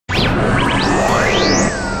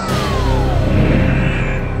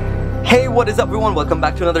what is up everyone, welcome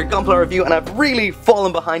back to another Gunpla review, and I've really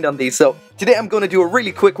fallen behind on these, so today I'm going to do a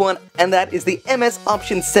really quick one, and that is the MS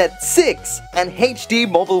Option Set 6 and HD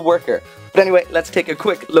Mobile Worker. But anyway, let's take a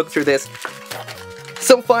quick look through this.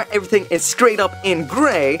 So far everything is straight up in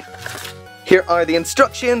grey. Here are the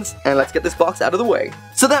instructions, and let's get this box out of the way.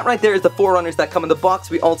 So that right there is the forerunners that come in the box.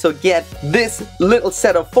 We also get this little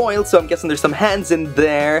set of foil, so I'm guessing there's some hands in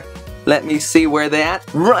there. Let me see where they're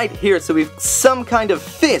at. Right here, so we've some kind of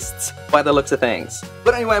fists by the looks of things.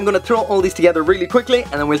 But anyway, I'm going to throw all these together really quickly,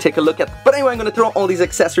 and then we'll take a look at them. But anyway, I'm going to throw all these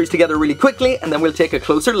accessories together really quickly, and then we'll take a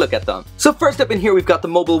closer look at them. So first up in here, we've got the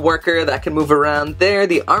mobile worker that can move around there.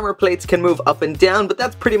 The armor plates can move up and down, but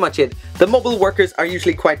that's pretty much it. The mobile workers are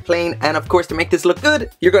usually quite plain, and of course, to make this look good,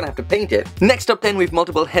 you're going to have to paint it. Next up then, we've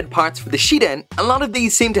multiple head parts for the Shiden. A lot of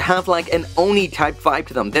these seem to have like an Oni type vibe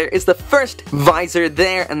to them. There is the first visor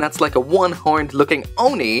there, and that's like a one-horned looking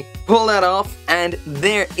Oni. Pull that off, and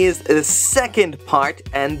there is the second part,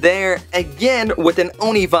 and there again with an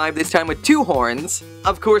Oni vibe, this time with two horns.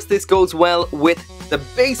 Of course, this goes well with the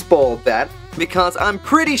baseball bat, because I'm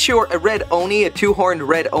pretty sure a red Oni, a two-horned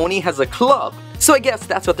red Oni, has a club. So I guess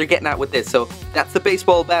that's what they're getting at with this. So that's the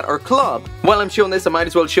baseball bat or club. While I'm showing this, I might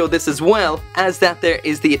as well show this as well, as that there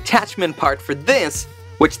is the attachment part for this,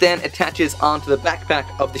 which then attaches onto the backpack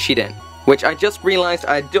of the Shiden, which I just realized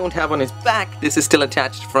I don't have on his back. This is still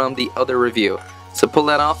attached from the other review. So pull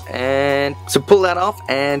that off and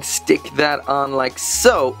stick that on like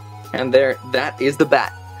so. And there, that is the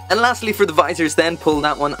bat. And lastly for the visors then, pull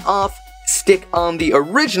that one off, stick on the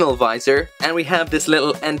original visor, and we have this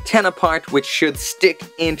little antenna part which should stick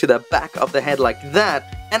into the back of the head like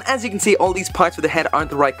that. And as you can see, all these parts of the head aren't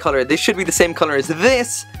the right color. This should be the same color as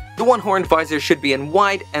this. The one-horned visor should be in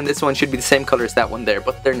white, and this one should be the same color as that one there,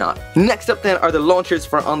 but they're not. Next up then are the launchers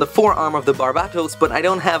for on the forearm of the Barbatos, but I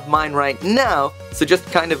don't have mine right now, so just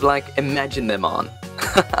kind of like imagine them on.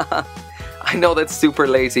 I know that's super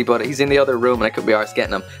lazy, but he's in the other room and I could be arsed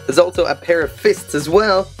getting him. There's also a pair of fists as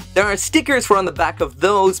well. There are stickers for on the back of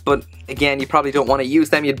those, but again, you probably don't want to use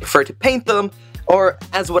them, you'd prefer to paint them. Or,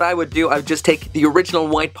 as what I would do, I would just take the original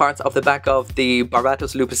white parts off the back of the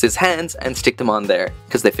Barbatos Lupus's hands and stick them on there,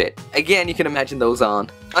 because they fit. Again, you can imagine those on.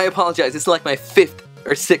 I apologize, it's like my 5th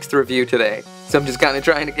or 6th review today, so I'm just kind of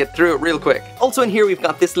trying to get through it real quick. Also in here, we've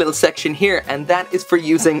got this little section here, and that is for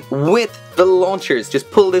using with the launchers. Just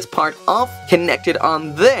pull this part off, connect it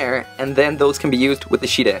on there, and then those can be used with the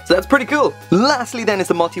Shiden. So that's pretty cool. Lastly then is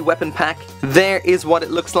the multi-weapon pack. There is what it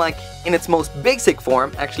looks like in its most basic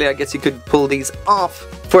form. Actually, I guess you could pull these off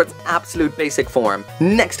for its absolute basic form.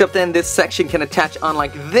 Next up then, this section can attach on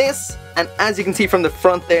like this. And as you can see from the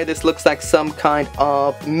front there, this looks like some kind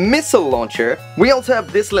of missile launcher. We also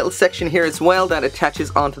have this little section here as well that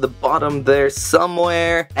attaches onto the bottom there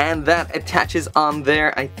somewhere. And that attaches on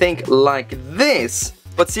there, I think, like this.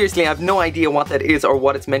 But seriously, I have no idea what that is or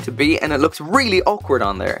what it's meant to be, and it looks really awkward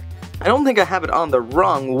on there. I don't think I have it on the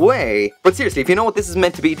wrong way. But seriously, if you know what this is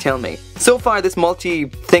meant to be, tell me. So far, this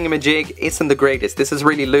multi-thingamajig isn't the greatest. This is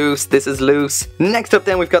really loose, this is loose. Next up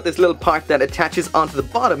then, we've got this little part that attaches onto the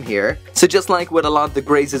bottom here. So just like with a lot of the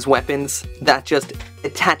Grazes weapons, that just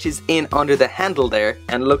attaches in under the handle there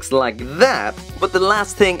and looks like that. But the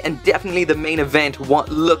last thing, and definitely the main event, what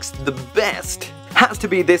looks the best, has to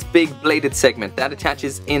be this big bladed segment that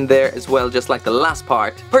attaches in there as well, just like the last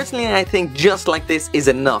part. Personally, I think just like this is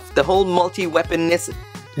enough. The whole multi-weaponness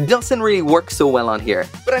doesn't really work so well on here.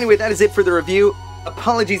 But anyway, that is it for the review.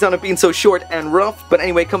 Apologies on it being so short and rough, but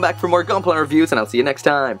anyway, come back for more Gunpla reviews and I'll see you next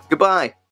time. Goodbye!